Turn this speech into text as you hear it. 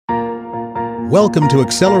Welcome to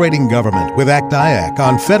Accelerating Government with ACT-IAC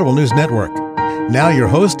on Federal News Network. Now your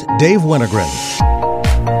host, Dave Winogren.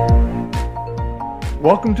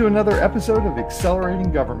 Welcome to another episode of Accelerating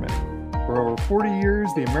Government. For over 40 years,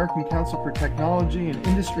 the American Council for Technology and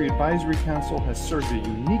Industry Advisory Council has served a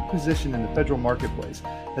unique position in the federal marketplace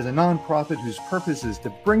as a nonprofit whose purpose is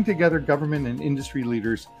to bring together government and industry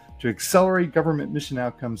leaders to accelerate government mission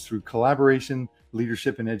outcomes through collaboration,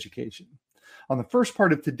 leadership, and education. On the first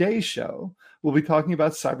part of today's show, we'll be talking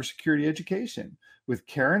about cybersecurity education with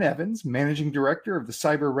Karen Evans, Managing Director of the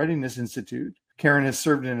Cyber Readiness Institute. Karen has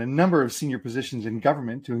served in a number of senior positions in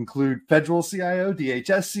government to include Federal CIO,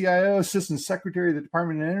 DHS CIO, Assistant Secretary of the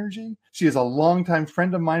Department of Energy. She is a longtime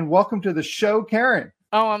friend of mine. Welcome to the show, Karen.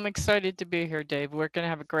 Oh, I'm excited to be here, Dave. We're going to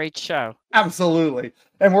have a great show. Absolutely.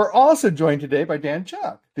 And we're also joined today by Dan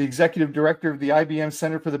Chuck, the Executive Director of the IBM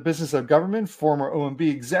Center for the Business of Government, former OMB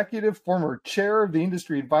executive, former chair of the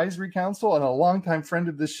Industry Advisory Council, and a longtime friend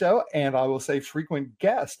of this show, and I will say frequent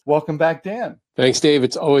guest. Welcome back, Dan. Thanks, Dave.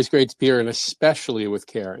 It's always great to be here, and especially with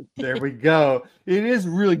Karen. There we go. It is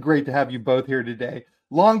really great to have you both here today.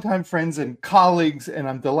 Longtime friends and colleagues, and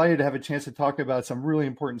I'm delighted to have a chance to talk about some really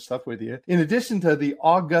important stuff with you. In addition to the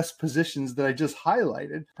august positions that I just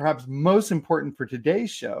highlighted, perhaps most important for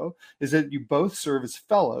today's show is that you both serve as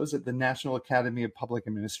fellows at the National Academy of Public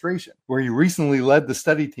Administration, where you recently led the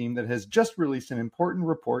study team that has just released an important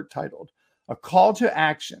report titled A Call to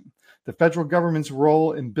Action: The Federal Government's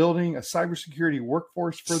Role in Building a Cybersecurity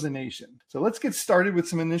Workforce for the Nation. So let's get started with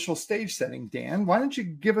some initial stage setting. Dan, why don't you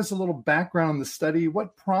give us a little background on the study?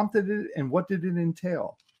 What prompted it and what did it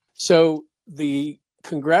entail? So the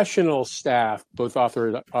congressional staff, both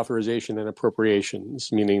authorization and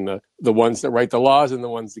appropriations, meaning the ones that write the laws and the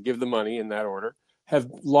ones that give the money in that order, have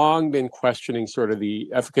long been questioning sort of the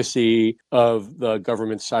efficacy of the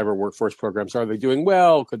government's cyber workforce programs. Are they doing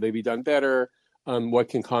well? Could they be done better? What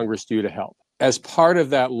can Congress do to help? As part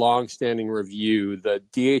of that long-standing review, the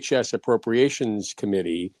DHS Appropriations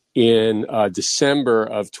Committee in December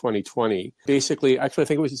of 2020, actually, I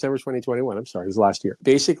think it was December 2021, I'm sorry, it was last year,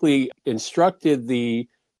 basically instructed the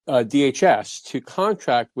DHS to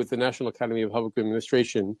contract with the National Academy of Public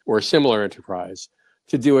Administration or a similar enterprise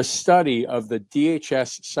to do a study of the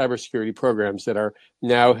DHS cybersecurity programs that are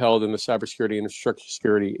now held in the Cybersecurity and Infrastructure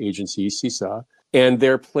Security Agency, CISA, and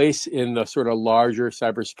their place in the sort of larger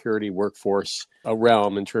cybersecurity workforce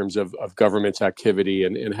realm in terms of government's activity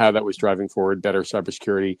and how that was driving forward better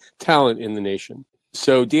cybersecurity talent in the nation.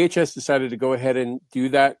 So DHS decided to go ahead and do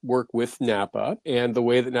that work with NAPA. And the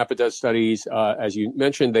way that NAPA does studies, as you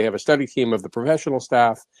mentioned, they have a study team of the professional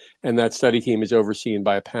staff, and that study team is overseen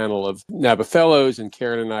by a panel of NAPA fellows. And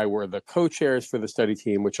Karen and I were the co-chairs for the study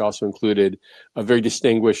team, which also included a very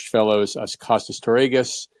distinguished fellows, Kostas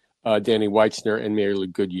Torregas, Danny Weitzner, and Mary Lou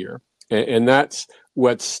Goodyear. And that's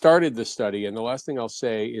what started the study. And the last thing I'll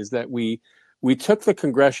say is that we took the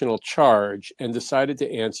congressional charge and decided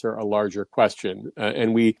to answer a larger question.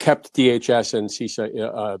 And we kept DHS and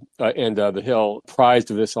CISA and the Hill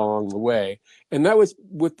apprised of this along the way. And that was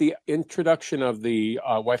with the introduction of the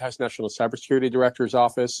White House National Cybersecurity Director's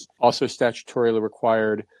Office, also statutorily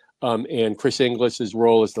required, and Chris Inglis's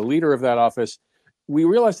role as the leader of that office. We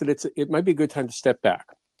realized that it might be a good time to step back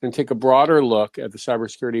and take a broader look at the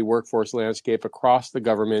cybersecurity workforce landscape across the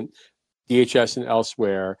government, DHS and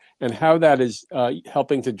elsewhere, and how that is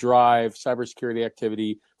helping to drive cybersecurity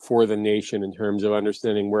activity for the nation in terms of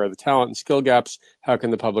understanding where are the talent and skill gaps, how can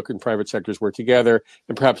the public and private sectors work together,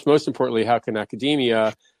 and perhaps most importantly, how can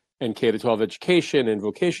academia and K-12 education and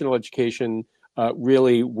vocational education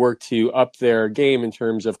really work to up their game in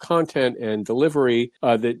terms of content and delivery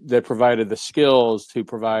that provided the skills to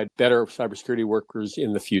provide better cybersecurity workers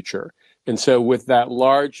in the future. And so with that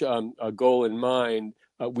large goal in mind,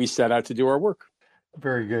 we set out to do our work.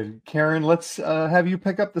 Very good. Karen, let's have you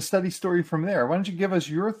pick up the study story from there. Why don't you give us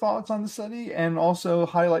your thoughts on the study and also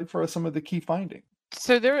highlight for us some of the key findings?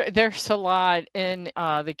 So there's a lot in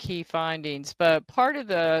the key findings, but part of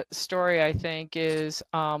the story, I think, is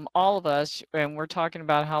all of us, and we're talking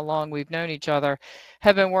about how long we've known each other,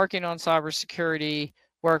 have been working on cybersecurity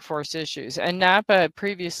workforce issues. And NAPA had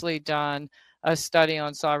previously done a study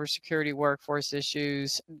on cybersecurity workforce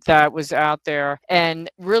issues that was out there and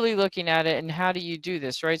really looking at it and how do you do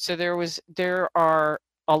this, right? So there are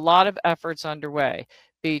a lot of efforts underway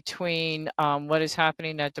between what is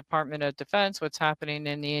happening at Department of Defense, what's happening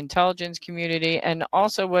in the intelligence community, and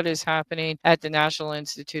also what is happening at the National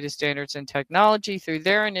Institute of Standards and Technology through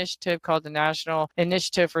their initiative called the National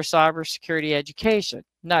Initiative for Cybersecurity Education.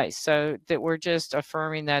 Nice. So that we're just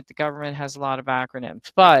affirming that the government has a lot of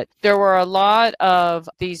acronyms. But there were a lot of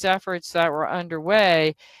these efforts that were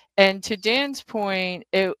underway, And to Dan's point,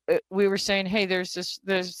 we were saying, hey, there's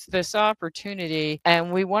this opportunity,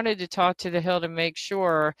 and we wanted to talk to the Hill to make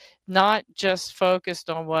sure, not just focused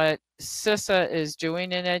on what CISA is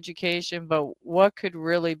doing in education, but what could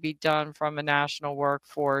really be done from a national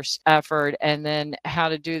workforce effort, and then how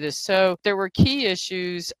to do this. So there were key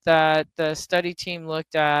issues that the study team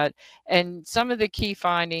looked at, and some of the key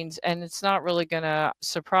findings, and it's not really going to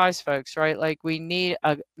surprise folks, right? Like, we need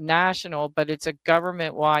a national, but it's a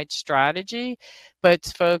government-wide strategy, but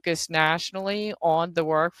it's focused nationally on the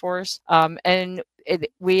workforce. And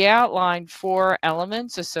we outlined 4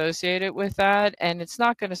 elements associated with that, and it's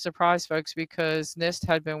not going to surprise folks because NIST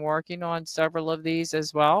had been working on several of these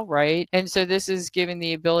as well, right? And so this is giving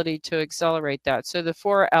the ability to accelerate that. So the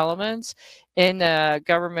 4 elements in the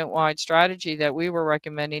government-wide strategy that we were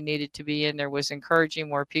recommending needed to be in there was encouraging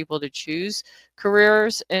more people to choose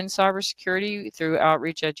careers in cybersecurity through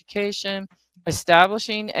outreach education,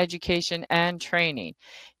 establishing education and training,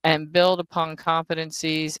 and build upon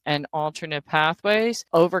competencies and alternate pathways,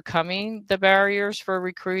 overcoming the barriers for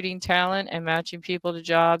recruiting talent and matching people to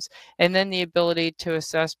jobs, and then the ability to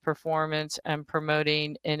assess performance and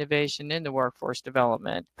promoting innovation in the workforce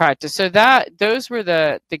development practice. So those were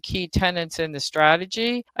the key tenets in the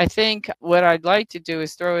strategy. I think what I'd like to do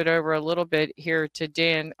is throw it over a little bit here to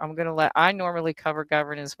Dan. I normally cover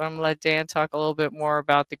governance, but I'm going to let Dan talk a little bit more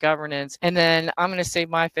about the governance. And then I'm going to say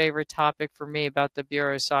my favorite topic for me about the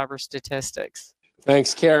Bureau of Cyber Statistics.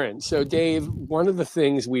 Thanks, Karen. So, Dave, one of the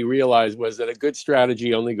things we realized was that a good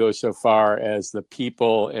strategy only goes so far as the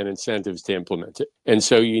people and incentives to implement it. And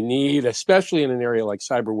so you need, especially in an area like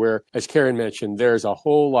cyber, where, as Karen mentioned, there's a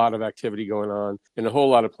whole lot of activity going on in a whole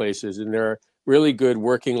lot of places, and there are really good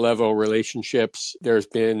working level relationships. There's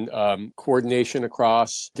been coordination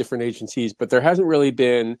across different agencies, but there hasn't really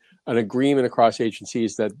been an agreement across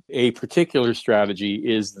agencies that a particular strategy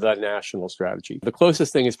is the national strategy. The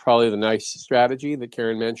closest thing is probably the NICE strategy that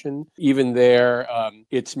Karen mentioned. Even there,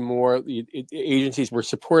 it's more, agencies were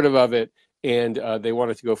supportive of it, and they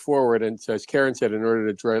wanted to go forward. And so, as Karen said, in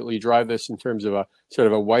order to drive this in terms of a sort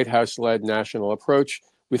of a White House-led national approach,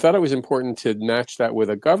 we thought it was important to match that with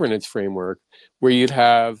a governance framework where you'd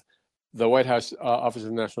have the White House Office of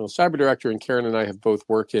the National Cyber Director, and Karen and I have both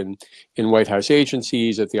worked in White House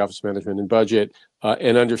agencies at the Office of Management and Budget,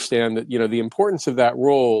 and understand that, the importance of that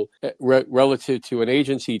role relative to an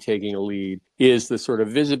agency taking a lead is the sort of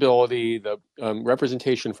visibility, the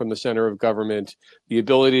representation from the center of government, the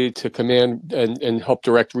ability to command and help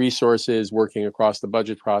direct resources working across the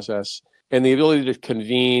budget process, and the ability to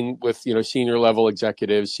convene with, senior level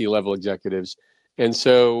executives, C-level executives. And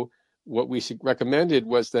so what we recommended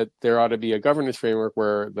was that there ought to be a governance framework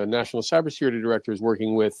where the National Cybersecurity Director is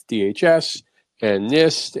working with DHS and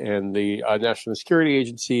NIST and the National Security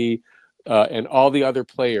Agency and all the other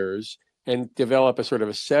players, and develop a sort of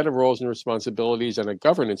a set of roles and responsibilities and a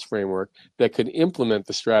governance framework that could implement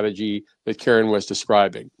the strategy that Karen was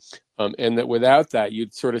describing. And that without that,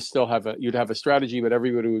 you'd sort of still have a strategy, but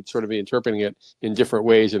everybody would sort of be interpreting it in different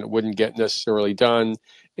ways, and it wouldn't get necessarily done.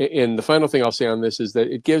 And the final thing I'll say on this is that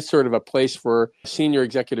it gives sort of a place for senior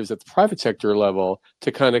executives at the private sector level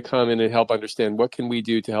to kind of come in and help understand what can we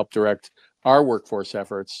do to help direct our workforce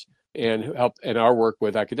efforts and our work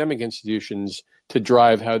with academic institutions to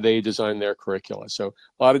drive how they design their curricula. So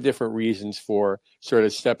a lot of different reasons for sort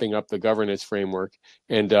of stepping up the governance framework.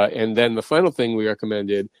 And then the final thing we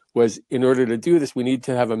recommended was, in order to do this, we need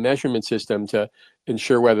to have a measurement system to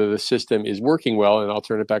ensure whether the system is working well. And I'll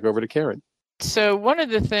turn it back over to Karen. So one of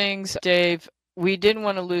the things, Dave, we didn't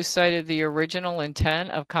want to lose sight of the original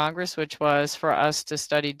intent of Congress, which was for us to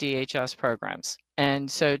study DHS programs.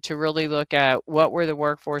 And so to really look at what were the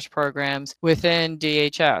workforce programs within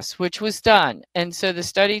DHS, which was done. And so the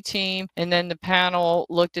study team and then the panel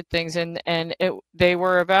looked at things, and they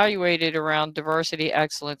were evaluated around diversity,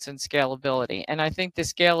 excellence, and scalability. And I think the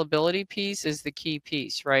scalability piece is the key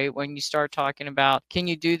piece, right? When you start talking about, can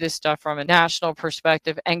you do this stuff from a national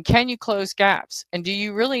perspective, and can you close gaps? And do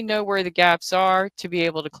you really know where the gaps are to be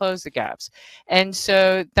able to close the gaps? And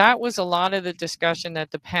so that was a lot of the discussion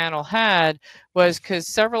that the panel had, was because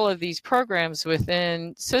several of these programs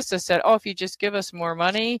within CISA said, oh, if you just give us more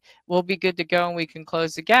money, we'll be good to go and we can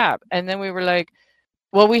close the gap. And then we were like,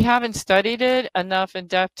 well, we haven't studied it enough in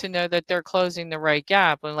depth to know that they're closing the right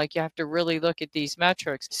gap. And you have to really look at these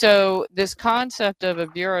metrics. So this concept of a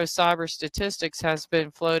Bureau of Cyber Statistics has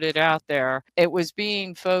been floated out there. It was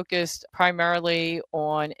being focused primarily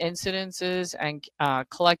on incidences and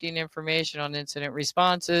collecting information on incident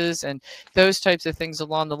responses and those types of things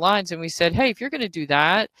along the lines. And we said, hey, if you're going to do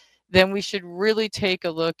that, then we should really take a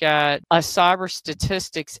look at a cyber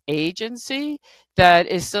statistics agency that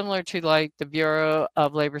is similar to like the Bureau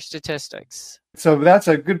of Labor Statistics. So that's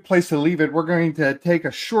a good place to leave it. We're going to take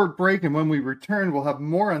a short break, and when we return, we'll have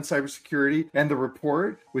more on cybersecurity and the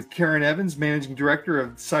report with Karen Evans, Managing Director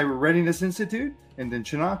of Cyber Readiness Institute, and Dan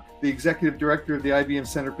Chinock, the Executive Director of the IBM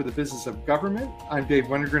Center for the Business of Government. I'm Dave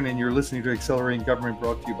Wennergren, and you're listening to Accelerating Government,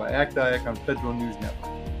 brought to you by ACT-IAC on Federal News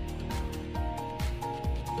Network.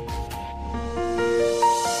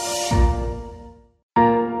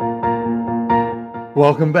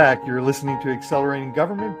 Welcome back. You're listening to Accelerating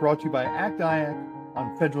Government, brought to you by ACT-IAC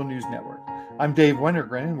on Federal News Network. I'm Dave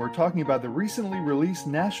Wennergren, and we're talking about the recently released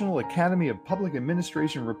National Academy of Public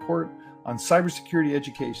Administration report on cybersecurity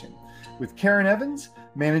education with Karen Evans,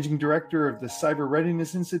 Managing Director of the Cyber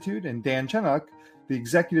Readiness Institute, and Dan Chinock, the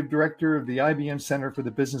Executive Director of the IBM Center for the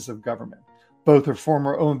Business of Government. Both are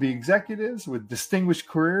former OMB executives with distinguished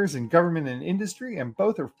careers in government and industry, and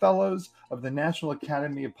both are fellows of the National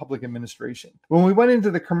Academy of Public Administration. When we went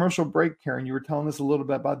into the commercial break, Karen, you were telling us a little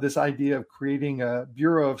bit about this idea of creating a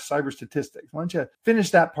Bureau of Cyber Statistics. Why don't you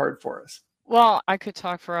finish that part for us? Well, I could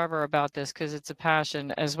talk forever about this because it's a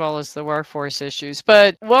passion as well as the workforce issues.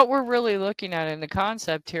 But what we're really looking at in the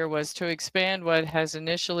concept here was to expand what has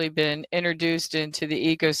initially been introduced into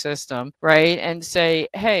the ecosystem, right? And say,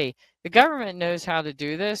 hey, the government knows how to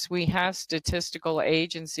do this. We have statistical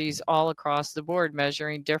agencies all across the board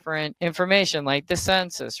measuring different information like the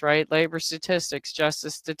census, right? Labor statistics,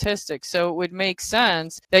 justice statistics. So it would make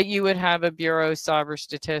sense that you would have a Bureau of Cyber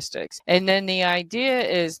Statistics. And then the idea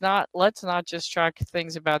is let's not just track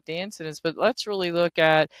things about the incidents, but let's really look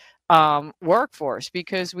at workforce,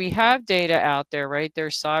 because we have data out there, right?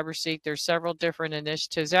 There's CyberSeek, there's several different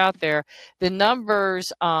initiatives out there. The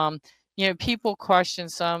numbers, people question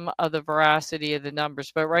some of the veracity of the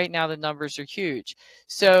numbers, but right now the numbers are huge.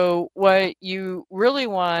 So what you really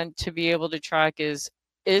want to be able to track is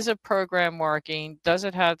a program working? Does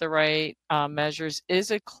it have the right measures?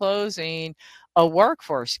 Is it closing a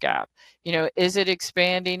workforce gap? Is it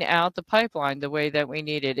expanding out the pipeline the way that we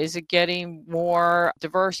need it? Is it getting more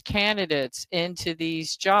diverse candidates into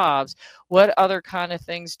these jobs? What other kind of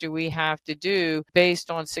things do we have to do based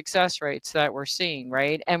on success rates that we're seeing,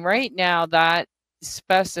 right? And right now that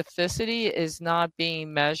specificity is not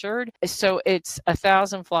being measured. So it's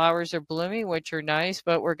 1,000 flowers are blooming, which are nice,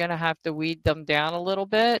 but we're going to have to weed them down a little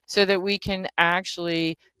bit so that we can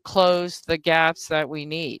actually close the gaps that we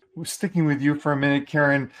need. Sticking with you for a minute,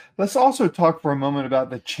 Karen, let's also talk for a moment about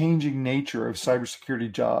the changing nature of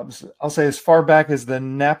cybersecurity jobs. I'll say as far back as the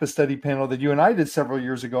NAPA study panel that you and I did several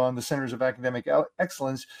years ago on the Centers of Academic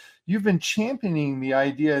Excellence, you've been championing the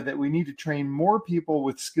idea that we need to train more people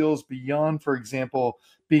with skills beyond, for example,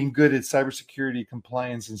 being good at cybersecurity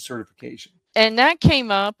compliance and certification. And that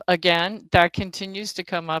came up again, that continues to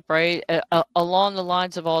come up, right, along the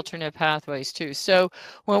lines of alternate pathways too. So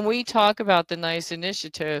when we talk about the NICE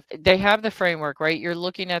initiative, they have the framework, right? You're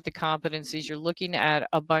looking at the competencies, you're looking at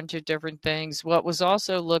a bunch of different things. What was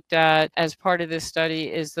also looked at as part of this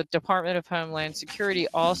study is the Department of Homeland Security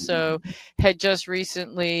also had just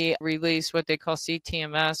recently released what they call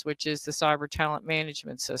CTMS, which is the Cyber Talent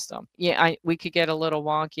Management System. Yeah, we could get a little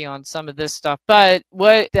wonky on some of this stuff, but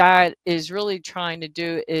what that is really trying to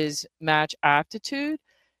do is match aptitude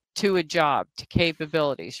to a job, to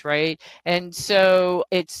capabilities, right? And so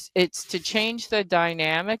it's to change the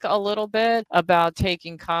dynamic a little bit about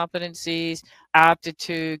taking competencies,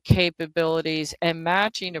 aptitude, capabilities, and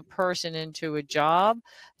matching a person into a job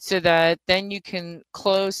so that then you can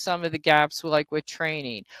close some of the gaps like with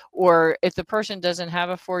training. Or if the person doesn't have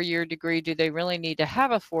a 4-year degree, do they really need to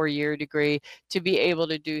have a 4-year degree to be able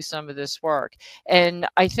to do some of this work? And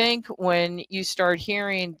I think when you start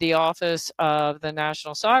hearing the Office of the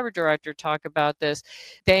National Cyber Director talk about this,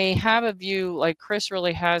 they have a view, like Chris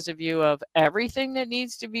really has a view of everything that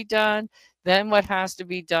needs to be done, then what has to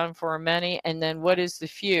be done for many, and then what is the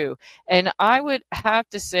few. And I would have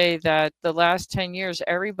to say that the last 10 years,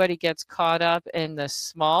 everybody gets caught up in the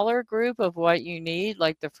smaller group of what you need,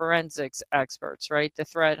 like the forensics experts, right? The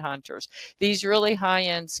threat hunters, these really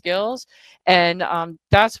high-end skills. And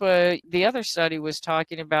that's what the other study was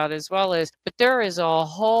talking about as well as, but there is a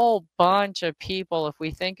whole bunch of people, if we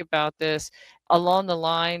think about this, along the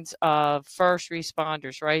lines of first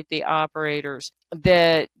responders, right? The operators,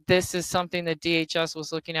 that this is something that DHS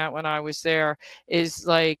was looking at when I was there, is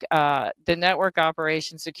like the Network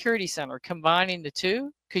Operations Security Center, combining the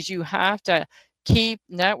two, because you have to keep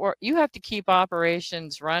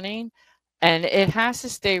operations running and it has to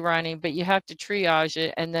stay running, but you have to triage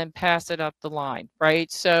it and then pass it up the line,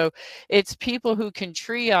 right? So it's people who can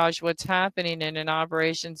triage what's happening in an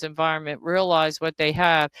operations environment, realize what they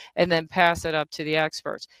have, and then pass it up to the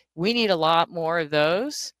experts. We need a lot more of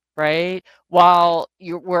those, right? While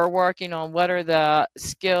we're working on what are the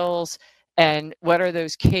skills and what are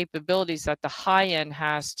those capabilities that the high end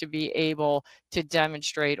has to be able to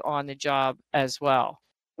demonstrate on the job as well.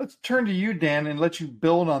 Let's turn to you, Dan, and let you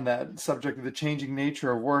build on that subject of the changing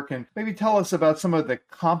nature of work, and maybe tell us about some of the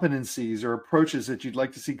competencies or approaches that you'd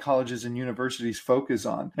like to see colleges and universities focus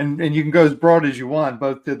on. And you can go as broad as you want,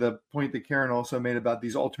 both to the point that Karen also made about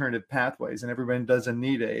these alternative pathways, and everyone doesn't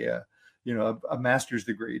need a master's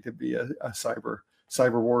degree to be a cyber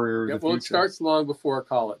warrior of the future. Well, it starts long before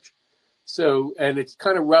college. So, and it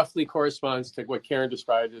kind of roughly corresponds to what Karen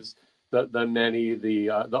described as the many, the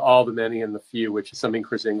all, the many, and the few, which is something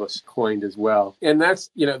Chris Inglis coined as well. And that's,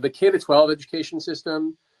 the K-12 education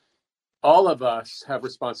system. All of us have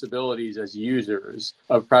responsibilities as users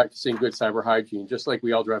of practicing good cyber hygiene, just like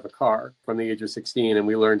we all drive a car from the age of 16 and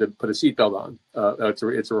we learn to put a seatbelt on.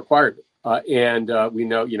 It's a requirement. We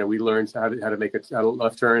know, we learned how to make a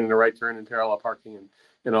left turn and a right turn and parallel parking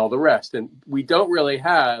and all the rest. And we don't really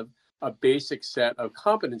have a basic set of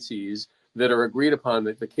competencies that are agreed upon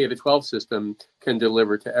that the K-12 system can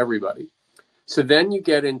deliver to everybody. So then you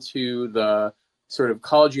get into the sort of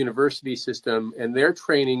college university system, and they're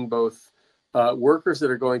training both workers that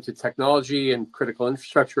are going to technology and critical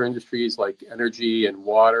infrastructure industries like energy and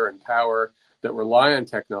water and power that rely on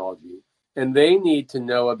technology. And they need to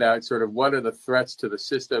know about sort of what are the threats to the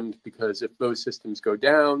systems, because if those systems go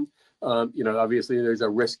down, obviously there's a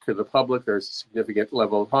risk to the public, there's a significant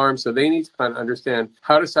level of harm. So they need to kind of understand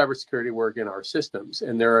how does cybersecurity work in our systems.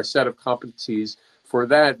 And there are a set of competencies for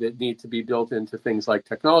that need to be built into things like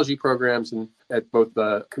technology programs and at both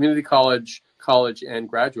the community college and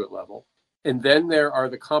graduate level. And then there are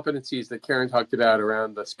the competencies that Karen talked about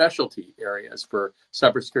around the specialty areas for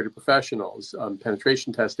cybersecurity professionals,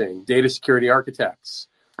 penetration testing, data security architects,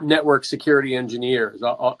 network security engineers.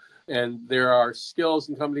 And there are skills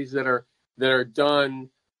and companies that are done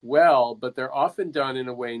well, but they're often done in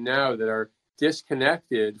a way now that are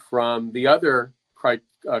disconnected from the other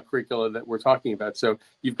curricula that we're talking about. So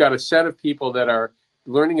you've got a set of people that are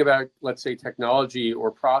learning about, let's say, technology or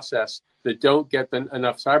process that don't get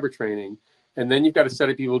enough cyber training. And then you've got a set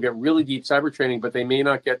of people who get really deep cyber training, but they may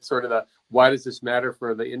not get sort of the, why does this matter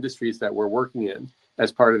for the industries that we're working in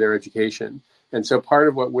as part of their education? And so part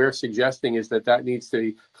of what we're suggesting is that needs to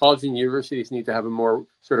be, colleges and universities need to have a more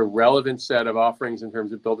sort of relevant set of offerings in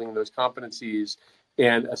terms of building those competencies,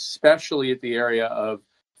 and especially at the area of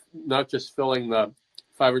not just filling the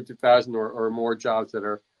 500,000 or more jobs that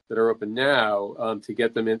are open now to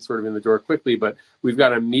get them in the door quickly. But we've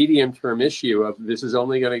got a medium-term issue of this is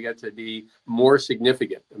only going to get to be more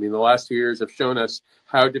significant. I mean, the last 2 years have shown us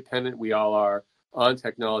how dependent we all are on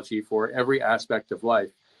technology for every aspect of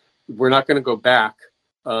life. We're not going to go back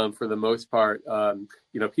for the most part.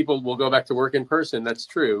 People will go back to work in person, that's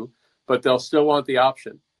true, but they'll still want the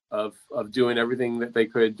option of doing everything that they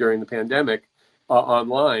could during the pandemic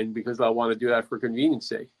online, because they'll want to do that for convenience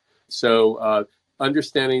sake. So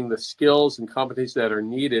understanding the skills and competencies that are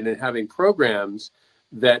needed and having programs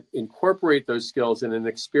that incorporate those skills in an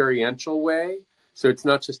experiential way. So it's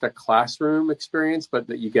not just a classroom experience, but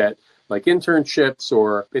that you get like internships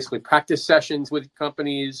or basically practice sessions with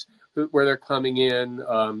companies where they're coming in,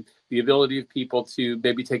 the ability of people to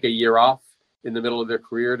maybe take a year off in the middle of their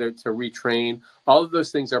career to retrain. All of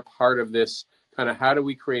those things are part of this kind of how do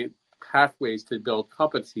we create pathways to build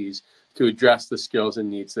competencies to address the skills and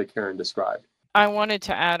needs that Karen described. I wanted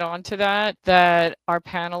to add on to that our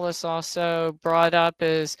panelists also brought up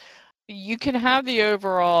is you can have the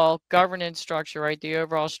overall governance structure, right? The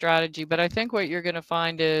overall strategy, but I think what you're going to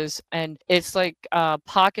find is, and it's like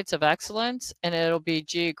pockets of excellence, and it'll be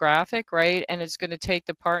geographic, right? And it's going to take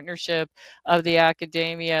the partnership of the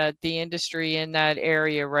academia, the industry in that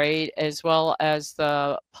area, right? As well as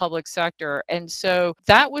the public sector. And so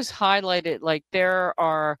that was highlighted, like there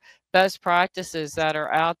are best practices that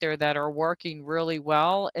are out there that are working really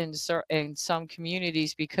well in some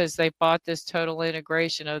communities because they bought this total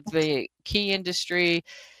integration of the key industry,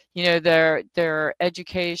 their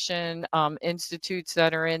education institutes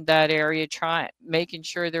that are in that area, making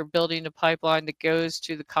sure they're building a pipeline that goes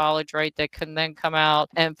to the college, right, that can then come out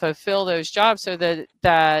and fulfill those jobs so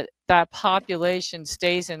that that population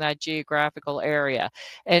stays in that geographical area.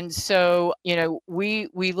 And so, we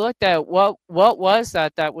looked at what was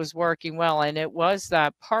that was working well, and it was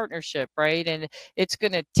that partnership, right? And it's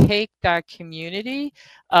going to take that community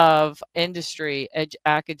of industry,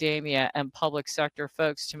 academia, and public sector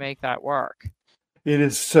folks to make that work. It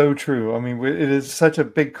is so true. I mean, it is such a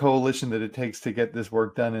big coalition that it takes to get this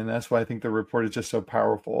work done. And that's why I think the report is just so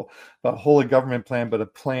powerful. Not a whole government plan, but a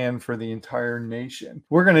plan for the entire nation.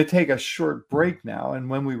 We're going to take a short break now.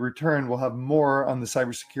 And when we return, we'll have more on the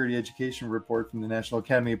cybersecurity education report from the National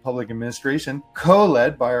Academy of Public Administration,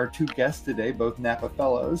 co-led by our two guests today, both NAPA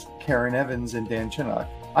fellows, Karen Evans and Dan Chinnock.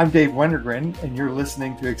 I'm Dave Wennergren, and you're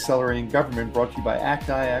listening to Accelerating Government, brought to you by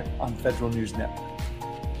ACT-IAC on Federal News Network.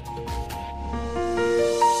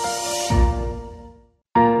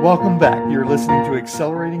 Welcome back. You're listening to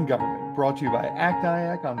Accelerating Government, brought to you by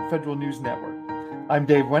ACT-IAC on Federal News Network. I'm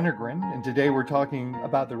Dave Wennergren, and today we're talking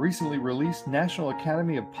about the recently released National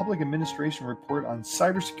Academy of Public Administration report on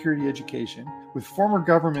cybersecurity education with former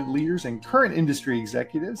government leaders and current industry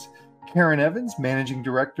executives, Karen Evans, Managing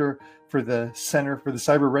Director for the Center for the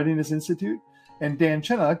Cyber Readiness Institute, and Dan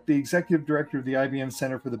Chinnock, the Executive Director of the IBM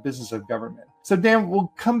Center for the Business of Government. So Dan,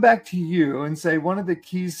 we'll come back to you and say one of the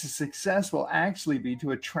keys to success will actually be to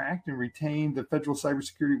attract and retain the federal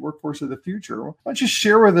cybersecurity workforce of the future. Why don't you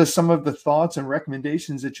share with us some of the thoughts and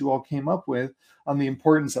recommendations that you all came up with on the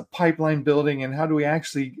importance of pipeline building and how do we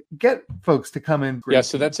actually get folks to come in? Yeah,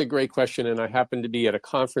 so that's a great question. And I happen to be at a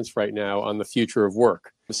conference right now on the future of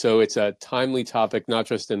work. So it's a timely topic, not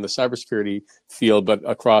just in the cybersecurity field, but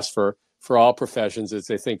across for all professions as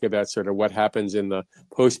they think about sort of what happens in the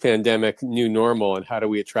post-pandemic new normal and how do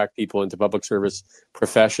we attract people into public service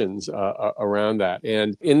professions around that.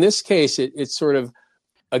 And in this case, it's sort of,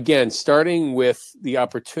 again, starting with the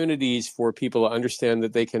opportunities for people to understand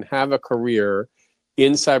that they can have a career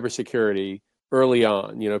in cybersecurity early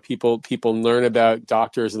on. People learn about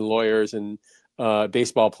doctors and lawyers and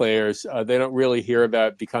baseball players. They don't really hear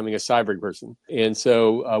about becoming a cyber person. And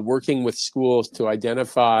so working with schools to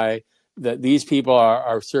identify that these people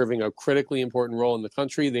are serving a critically important role in the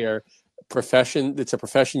country. They are profession. It's a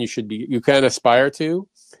profession you can aspire to.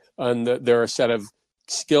 And there are a set of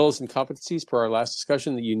skills and competencies per our last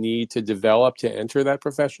discussion that you need to develop to enter that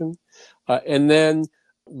profession. And then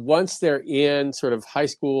once they're in sort of high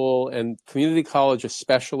school and community college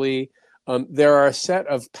especially, there are a set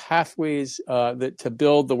of pathways to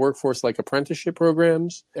build the workforce, like apprenticeship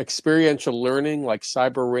programs, experiential learning like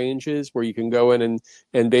cyber ranges, where you can go in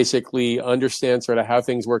and basically understand sort of how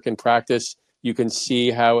things work in practice. You can see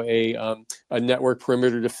how a network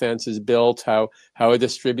perimeter defense is built, how a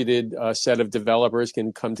distributed set of developers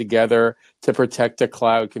can come together to protect a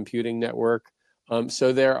cloud computing network.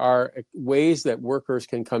 So there are ways that workers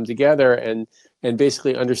can come together and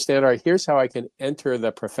basically understand, all right, here's how I can enter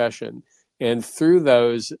the profession. And through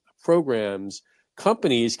those programs,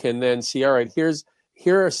 companies can then see, all right, here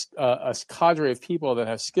are a cadre of people that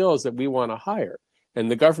have skills that we want to hire. And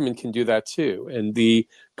the government can do that too. And the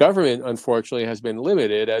government, unfortunately, has been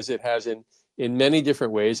limited, as it has in many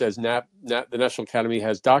different ways, as the National Academy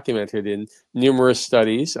has documented in numerous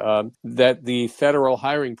studies, that the federal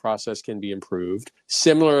hiring process can be improved.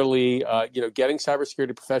 Similarly, getting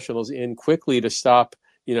cybersecurity professionals in quickly to stop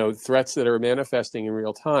threats that are manifesting in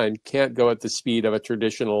real time can't go at the speed of a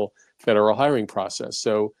traditional federal hiring process.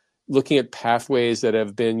 So looking at pathways that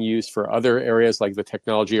have been used for other areas like the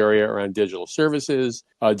technology area around digital services,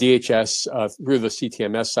 DHS through the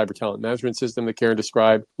CTMS, Cyber Talent Management System that Karen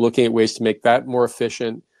described, looking at ways to make that more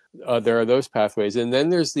efficient. There are those pathways. And then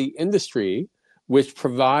there's the industry, which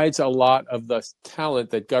provides a lot of the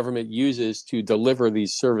talent that government uses to deliver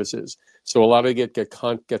these services. So a lot of it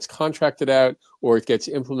gets contracted out, or it gets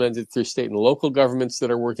implemented through state and local governments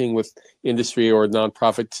that are working with industry or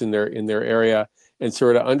nonprofits in their area. And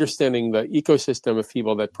sort of understanding the ecosystem of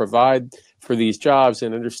people that provide for these jobs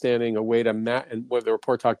and understanding a way to and what the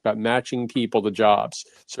report talked about, matching people to jobs,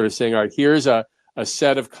 sort of saying, all right, here's a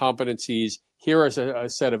set of competencies, here is a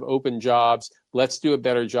set of open jobs, let's do a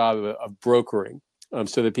better job of brokering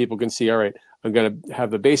so that people can see, all right, I'm going to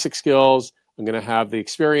have the basic skills, I'm going to have the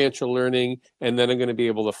experiential learning, and then I'm going to be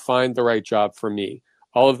able to find the right job for me.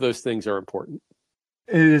 All of those things are important.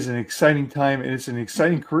 It is an exciting time, and it's an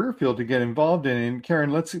exciting career field to get involved in. And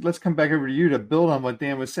Karen, let's come back over to you to build on what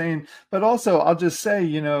Dan was saying. But also, I'll just say,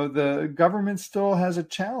 the government still has a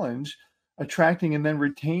challenge attracting and then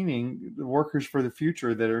retaining the workers for the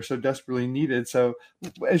future that are so desperately needed. So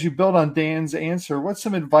as you build on Dan's answer, what's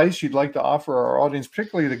some advice you'd like to offer our audience,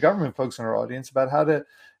 particularly the government folks in our audience, about how to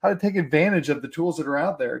take advantage of the tools that are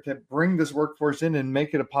out there to bring this workforce in and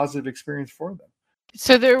make it a positive experience for them?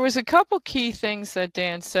 So there was a couple key things that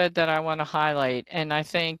Dan said that I want to highlight, and I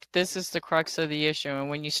think this is the crux of the issue. And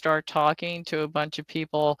when you start talking to a bunch of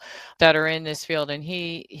people that are in this field, and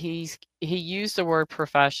he used the word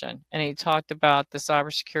profession, and he talked about the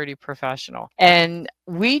cybersecurity professional. And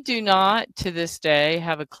we do not, to this day,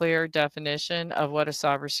 have a clear definition of what a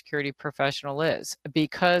cybersecurity professional is,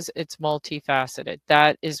 because it's multifaceted.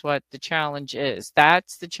 That is what the challenge is.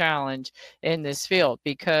 That's the challenge in this field,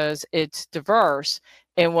 because it's diverse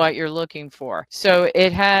in what you're looking for. So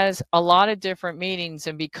it has a lot of different meanings,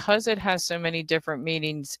 and because it has so many different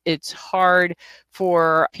meanings, it's hard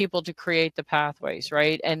for people to create the pathways,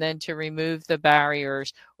 right? And then to remove the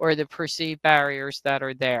barriers or the perceived barriers that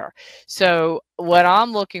are there. So what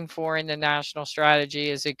I'm looking for in the national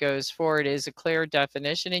strategy as it goes forward is a clear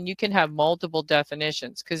definition, and you can have multiple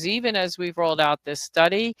definitions, because even as we've rolled out this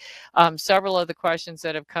study, several of the questions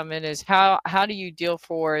that have come in is how do you deal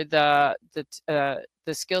for the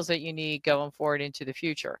skills that you need going forward into the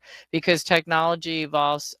future, because technology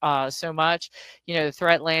evolves so much, the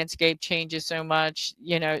threat landscape changes so much,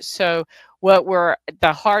 so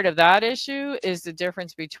the heart of that issue is the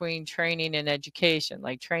difference between training and education,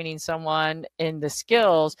 like training someone in the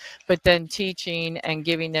skills, but then teaching and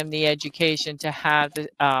giving them the education to have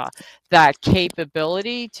that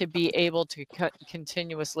capability to be able to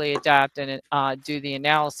continuously adapt and do the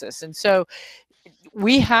analysis. And so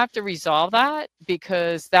we have to resolve that,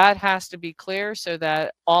 because that has to be clear so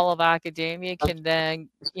that all of academia can then,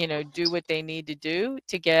 do what they need to do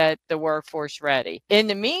to get the workforce ready. In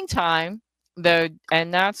the meantime, though,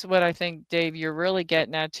 and that's what I think, Dave, you're really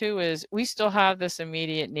getting at too, is we still have this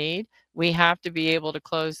immediate need. We have to be able to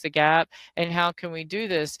close the gap. And how can we do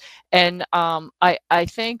this? And I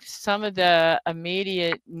think some of the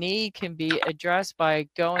immediate need can be addressed by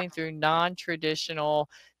going through non-traditional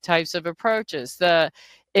types of approaches.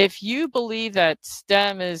 If you believe that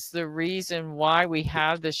STEM is the reason why we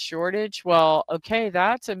have this shortage, well, okay,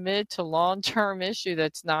 that's a mid to long-term issue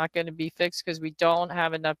that's not going to be fixed, because we don't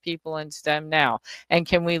have enough people in STEM now. And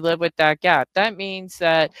can we live with that gap? That means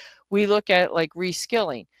that we look at like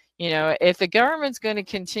reskilling. If the government's going to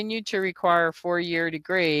continue to require a 4-year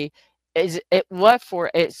degree, as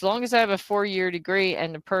long as I have a 4-year degree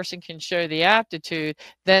and the person can show the aptitude,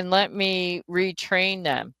 then let me retrain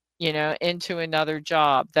them, into another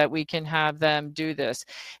job that we can have them do this.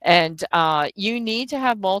 And you need to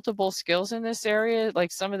have multiple skills in this area.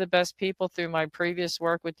 Like some of the best people through my previous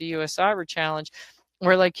work with the U.S. Cyber Challenge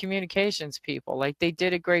were like communications people. Like they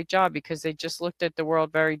did a great job because they just looked at the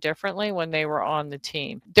world very differently when they were on the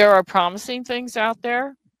team. There are promising things out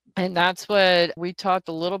there. And that's what we talked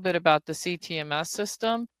a little bit about, the CTMS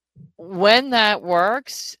system. When that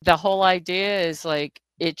works, the whole idea is like,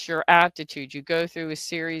 it's your aptitude. You go through a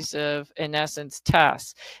series of, in essence,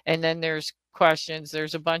 tests, and then there's questions.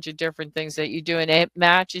 There's a bunch of different things that you do, and it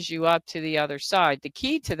matches you up to the other side. The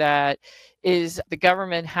key to that is the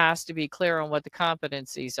government has to be clear on what the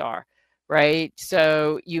competencies are, right?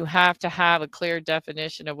 So you have to have a clear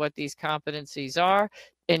definition of what these competencies are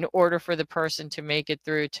in order for the person to make it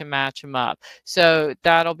through to match them up. So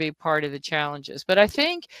that'll be part of the challenges. But I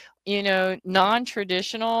think,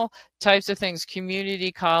 non-traditional types of things,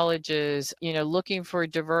 community colleges, looking for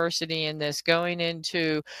diversity in this, going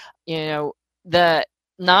into,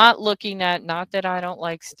 not looking at, not that I don't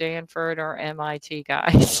like Stanford or MIT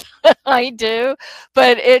guys, I do,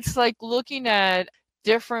 but it's like looking at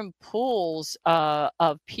different pools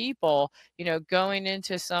of people, going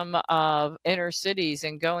into some of inner cities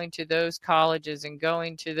and going to those colleges and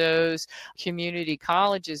going to those community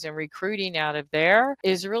colleges and recruiting out of there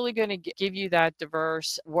is really going to give you that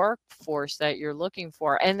diverse workforce that you're looking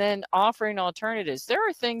for. And then offering alternatives. There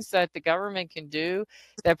are things that the government can do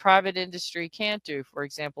that private industry can't do. For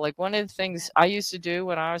example, like one of the things I used to do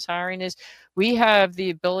when I was hiring is we have the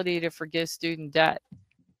ability to forgive student debt.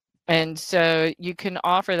 And so you can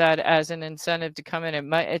offer that as an incentive to come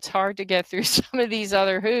in. It's hard to get through some of these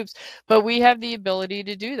other hoops, but we have the ability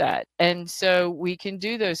to do that. And so we can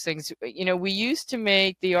do those things. We used to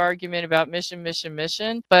make the argument about mission,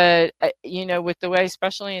 but, with the way,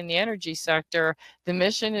 especially in the energy sector, the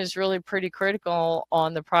mission is really pretty critical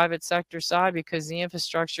on the private sector side because the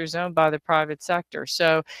infrastructure is owned by the private sector.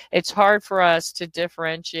 So it's hard for us to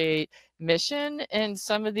differentiate mission in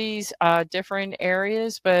some of these different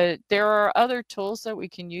areas, but there are other tools that we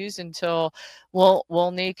can use until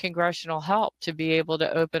we'll need congressional help to be able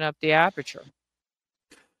to open up the aperture.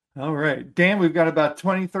 All right, Dan, we've got about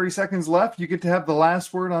 20-30 seconds left. You get to have the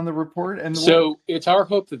last word on the report. And so it's our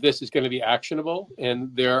hope that this is going to be actionable,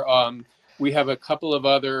 and there We have a couple of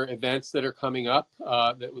other events that are coming up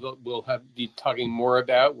that we'll be talking more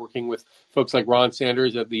about, working with folks like Ron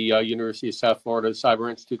Sanders at the University of South Florida Cyber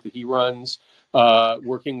Institute that he runs,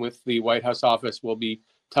 working with the White House office. We'll be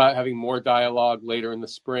having more dialogue later in the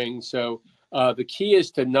spring. So the key is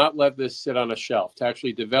to not let this sit on a shelf, to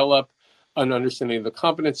actually develop an understanding of the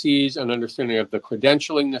competencies, an understanding of the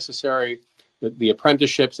credentialing necessary, the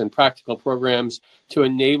apprenticeships and practical programs to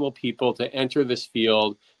enable people to enter this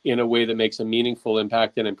field in a way that makes a meaningful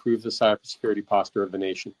impact and improve the cybersecurity posture of the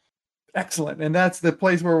nation. Excellent. And that's the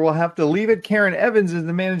place where we'll have to leave it. Karen Evans is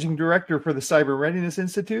the managing director for the Cyber Readiness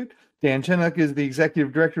Institute. Dan Chenook is the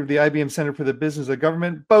executive director of the IBM Center for the Business of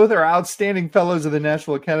Government. Both are outstanding fellows of the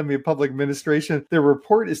National Academy of Public Administration. Their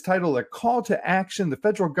report is titled A Call to Action, the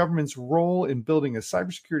Federal Government's Role in Building a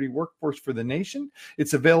Cybersecurity Workforce for the Nation.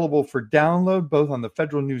 It's available for download both on the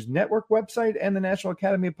Federal News Network website and the National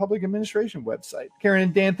Academy of Public Administration website. Karen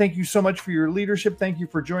and Dan, thank you so much for your leadership. Thank you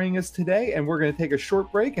for joining us today. And we're going to take a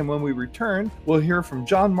short break. And when we return, we'll hear from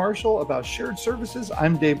John Marshall about shared services.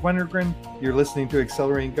 I'm Dave Wennergren. You're listening to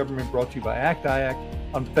Accelerating Government, brought to you by ACT-IAC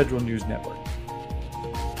on Federal News Network.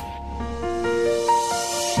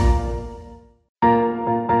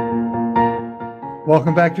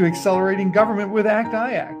 Welcome back to Accelerating Government with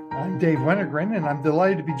ACT-IAC. I'm Dave Wennergren, and I'm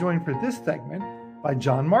delighted to be joined for this segment by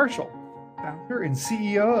John Marshall, founder and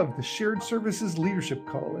CEO of the Shared Services Leadership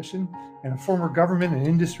Coalition and a former government and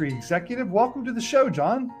industry executive. Welcome to the show,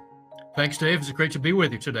 John. Thanks, Dave. It's great to be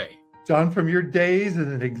with you today. John, from your days as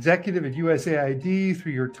an executive at USAID,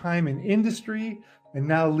 through your time in industry, and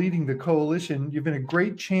now leading the coalition, you've been a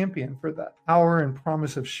great champion for the power and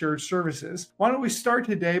promise of shared services. Why don't we start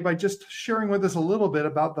today by just sharing with us a little bit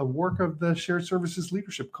about the work of the Shared Services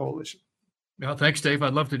Leadership Coalition? Well, thanks, Dave.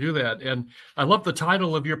 I'd love to do that. And I love the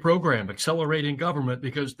title of your program, Accelerating Government,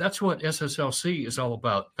 because that's what SSLC is all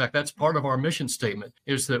about. In fact, that's part of our mission statement,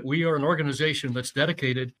 is that we are an organization that's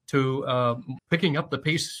dedicated to picking up the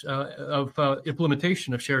pace of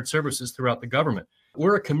implementation of shared services throughout the government.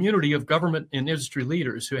 We're a community of government and industry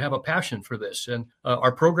leaders who have a passion for this. And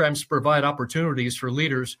our programs provide opportunities for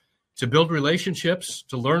leaders to build relationships,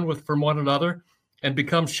 to learn from one another, and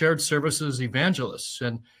become shared services evangelists.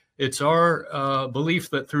 And it's our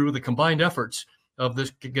belief that through the combined efforts of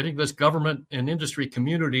this, getting this government and industry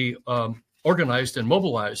community organized and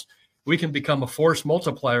mobilized, we can become a force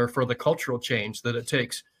multiplier for the cultural change that it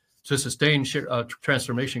takes to sustain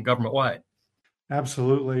transformation government-wide.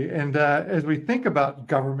 Absolutely. And as we think about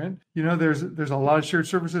government, you know, there's a lot of shared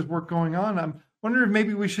services work going on. I'm wondering if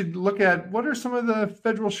maybe we should look at what are some of the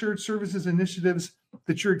federal shared services initiatives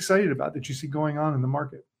that you're excited about, that you see going on in the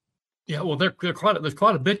market? Yeah, well, there's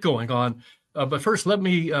quite a bit going on. But first, let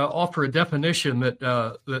me offer a definition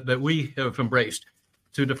that we have embraced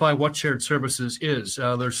to define what shared services is.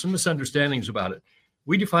 There's some misunderstandings about it.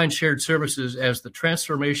 We define shared services as the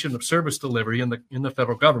transformation of service delivery in the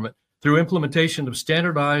federal government through implementation of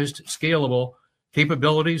standardized, scalable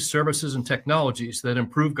capabilities, services, and technologies that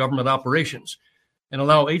improve government operations and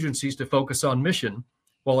allow agencies to focus on mission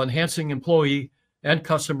while enhancing employee and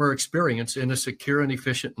customer experience in a secure and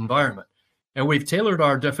efficient environment. And we've tailored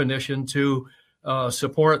our definition to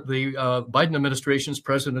support the Biden administration's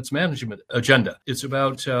president's management agenda. It's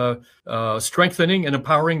about strengthening and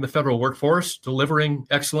empowering the federal workforce, delivering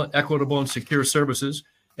excellent, equitable, and secure services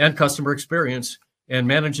and customer experience, and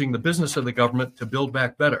managing the business of the government to build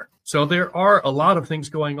back better. So there are a lot of things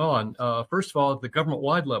going on. First of all, at the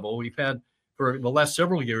government-wide level, we've had for the last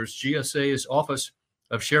several years, GSA's Office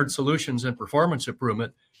of Shared Solutions and Performance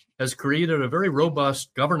Improvement has created a very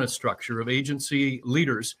robust governance structure of agency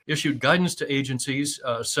leaders, issued guidance to agencies,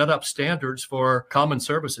 set up standards for common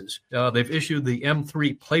services. They've issued the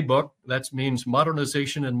M3 playbook. That means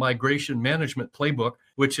Modernization and Migration Management Playbook,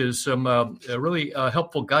 which is some really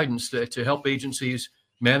helpful guidance to help agencies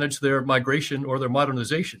manage their migration or their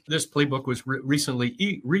modernization. This playbook was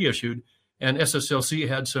recently reissued, and SSLC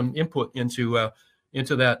had some input into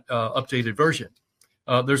that updated version.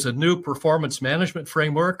 There's a new performance management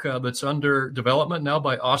framework that's under development now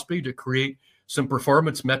by OSPI to create some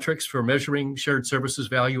performance metrics for measuring shared services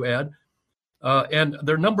value add. And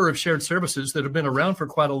there are a number of shared services that have been around for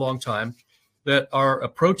quite a long time that are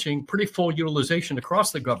approaching pretty full utilization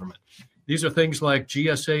across the government. These are things like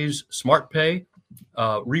GSA's Smart Pay,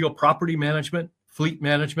 real property management, fleet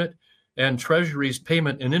management, and Treasury's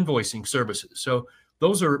payment and invoicing services. So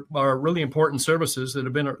those are really important services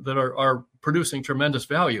that are producing tremendous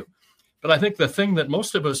value. But I think the thing that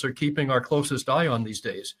most of us are keeping our closest eye on these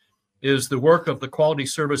days is the work of the Quality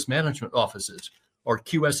Service Management Offices, or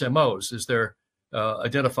QSMOs, as they're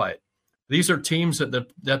identified. These are teams that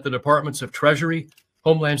the departments of Treasury,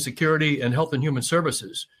 Homeland Security, and Health and Human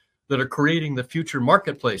Services that are creating the future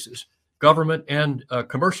marketplaces, government and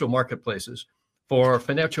commercial marketplaces for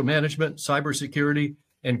financial management, cybersecurity,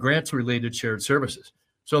 and grants-related shared services.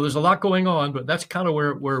 So there's a lot going on, but that's kind of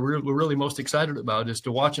where we're really most excited about, is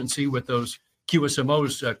to watch and see what those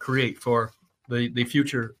QSMOs create for the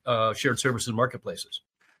future shared services marketplaces.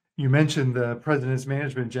 You mentioned the President's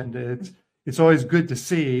management agenda. It's always good to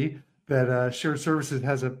see that shared services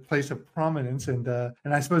has a place of prominence, and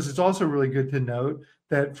I suppose it's also really good to note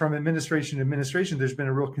that from administration to administration, there's been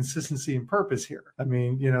a real consistency in purpose here. I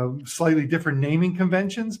mean, slightly different naming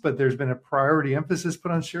conventions, but there's been a priority emphasis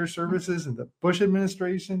put on shared services in the Bush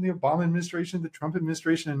administration, the Obama administration, the Trump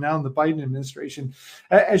administration, and now in the Biden administration.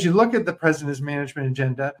 As you look at the President's management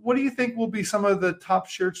agenda, what do you think will be some of the top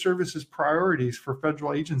shared services priorities for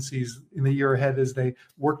federal agencies in the year ahead as they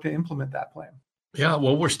work to implement that plan? Yeah,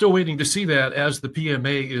 well, we're still waiting to see that as the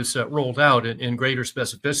PMA is rolled out in greater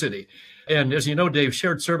specificity. And as you know, Dave,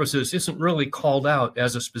 shared services isn't really called out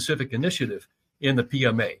as a specific initiative in the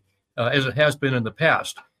PMA, as it has been in the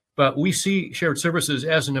past. But we see shared services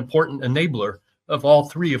as an important enabler of all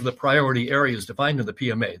three of the priority areas defined in the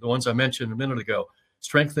PMA, the ones I mentioned a minute ago: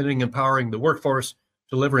 strengthening, empowering the workforce,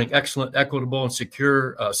 delivering excellent, equitable, and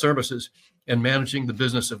secure services, and managing the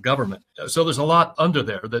business of government. So there's a lot under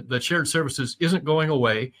there. That shared services isn't going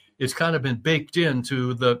away. It's kind of been baked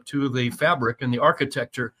into the fabric and the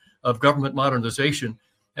architecture of government modernization.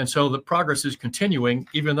 And so the progress is continuing,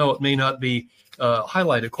 even though it may not be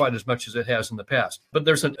highlighted quite as much as it has in the past. But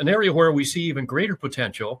there's an area where we see even greater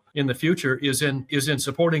potential in the future is in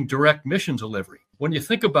supporting direct mission delivery. When you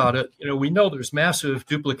think about it, we know there's massive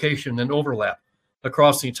duplication and overlap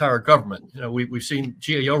across the entire government. We've seen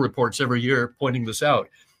GAO reports every year pointing this out,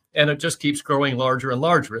 and it just keeps growing larger and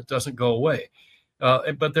larger. It doesn't go away.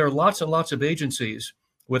 But there are lots and lots of agencies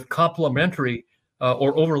with complementary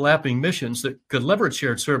or overlapping missions that could leverage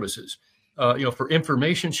shared services, for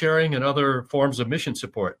information sharing and other forms of mission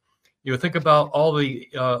support. Think about all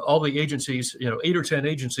the agencies, 8 or 10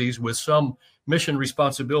 agencies with some mission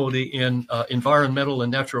responsibility in environmental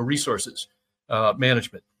and natural resources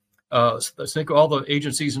management. Let's think of all the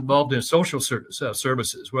agencies involved in social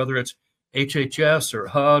services, whether it's HHS or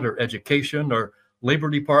HUD or education or Labor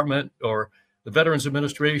Department or the Veterans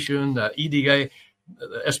Administration, EDA,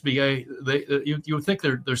 SBA. You would think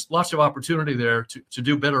there's lots of opportunity there to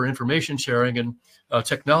do better information sharing and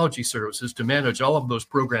technology services to manage all of those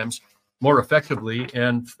programs more effectively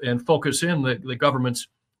and focus in the government's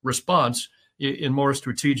response in more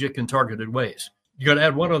strategic and targeted ways. You got to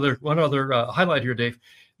add one other highlight here, Dave.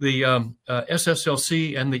 The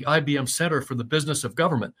SSLC and the IBM Center for the Business of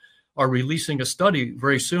Government are releasing a study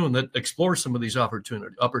very soon that explores some of these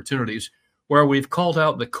opportunities, where we've called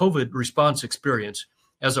out the COVID response experience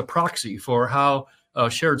as a proxy for how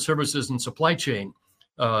shared services and supply chain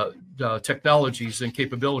technologies and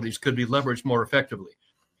capabilities could be leveraged more effectively.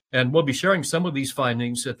 And we'll be sharing some of these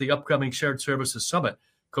findings at the upcoming Shared Services Summit,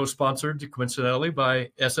 co-sponsored coincidentally by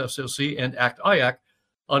SSLC and ACT-IAC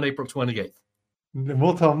on April 28th. And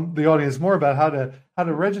we'll tell the audience more about how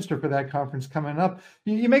to register for that conference coming up.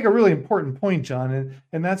 You make a really important point, John,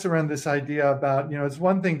 and that's around this idea about, it's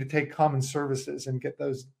one thing to take common services and get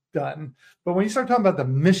those done, but when you start talking about the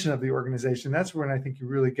mission of the organization, that's when I think you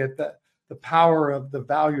really get the power of the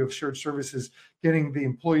value of shared services, getting the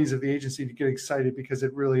employees of the agency to get excited because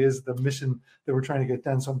it really is the mission that we're trying to get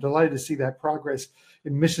done. So I'm delighted to see that progress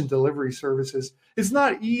in mission delivery services. It's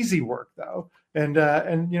not easy work, though. And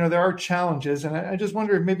there are challenges. And I just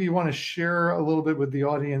wonder if maybe you want to share a little bit with the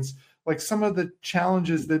audience, like some of the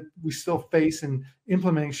challenges that we still face in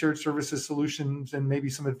implementing shared services solutions and maybe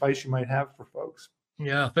some advice you might have for folks.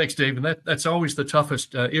 Yeah, thanks, Dave. And that's always the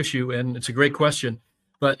toughest issue. And it's a great question.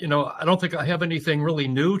 But, I don't think I have anything really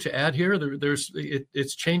new to add here.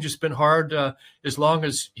 It's change has been hard as long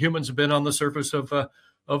as humans have been on the surface of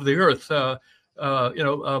the earth.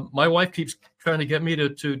 My wife keeps trying to get me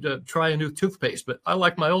to try a new toothpaste, but I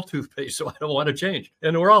like my old toothpaste, so I don't want to change.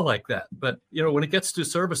 And we're all like that. But, when it gets to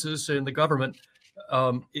services in the government,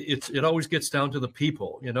 it always gets down to the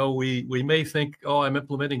people. We may think, I'm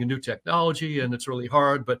implementing a new technology and it's really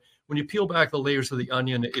hard. But when you peel back the layers of the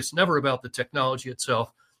onion, it's never about the technology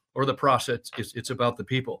itself or the process. It's about the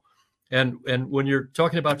people. And when you're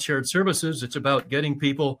talking about shared services, it's about getting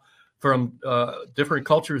people from different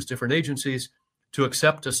cultures, different agencies to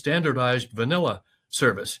accept a standardized vanilla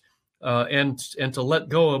service and to let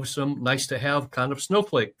go of some nice to have kind of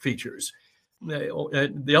snowflake features.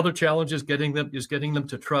 The other challenge is getting them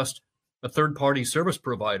to trust a third-party service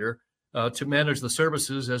provider to manage the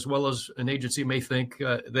services, as well as an agency may think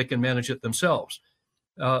they can manage it themselves.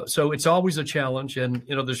 So it's always a challenge, and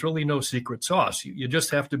there's really no secret sauce. You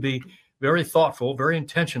just have to be very thoughtful, very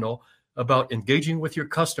intentional about engaging with your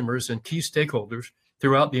customers and key stakeholders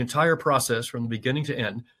throughout the entire process from the beginning to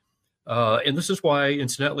end. And this is why,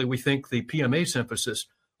 incidentally, we think the PMA's emphasis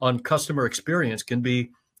on customer experience can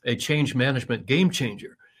be a change management game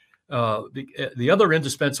changer. The other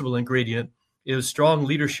indispensable ingredient is strong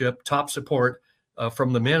leadership, top support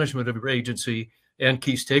from the management of your agency and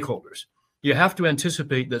key stakeholders. You have to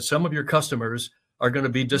anticipate that some of your customers are going to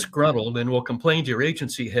be disgruntled and will complain to your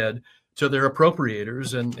agency head, to their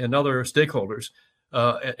appropriators and other stakeholders,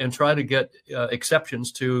 and try to get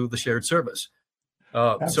exceptions to the shared service.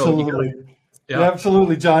 Absolutely.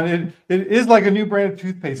 Absolutely, John. It is like a new brand of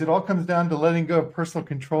toothpaste. It all comes down to letting go of personal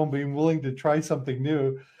control and being willing to try something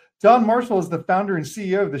new. John Marshall is the founder and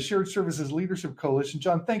CEO of the Shared Services Leadership Coalition.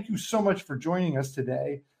 John, thank you so much for joining us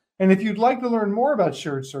today. And if you'd like to learn more about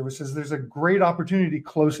shared services, there's a great opportunity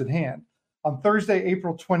close at hand. On Thursday,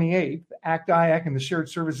 April 28th, ACT-IAC and the Shared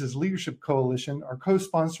Services Leadership Coalition are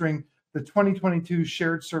co-sponsoring the 2022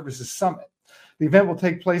 Shared Services Summit. The event will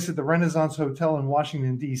take place at the Renaissance Hotel in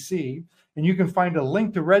Washington, D.C., and you can find a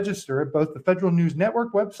link to register at both the Federal News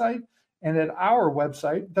Network website and at our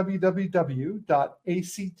website, www.actiac.org.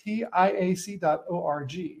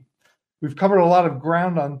 We've covered a lot of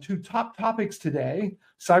ground on two top topics today: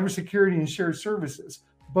 cybersecurity and shared services,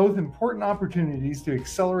 both important opportunities to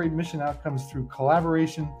accelerate mission outcomes through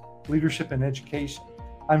collaboration, leadership, and education.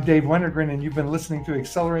 I'm Dave Wennergren, and you've been listening to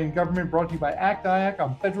Accelerating Government, brought to you by ACT-IAC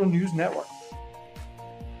on Federal News Network.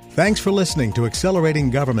 Thanks for listening to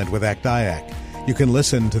Accelerating Government with ACT-IAC. You can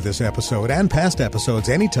listen to this episode and past episodes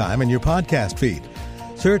anytime in your podcast feed.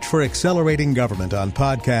 Search for Accelerating Government on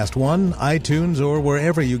Podcast One, iTunes, or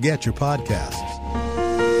wherever you get your podcasts.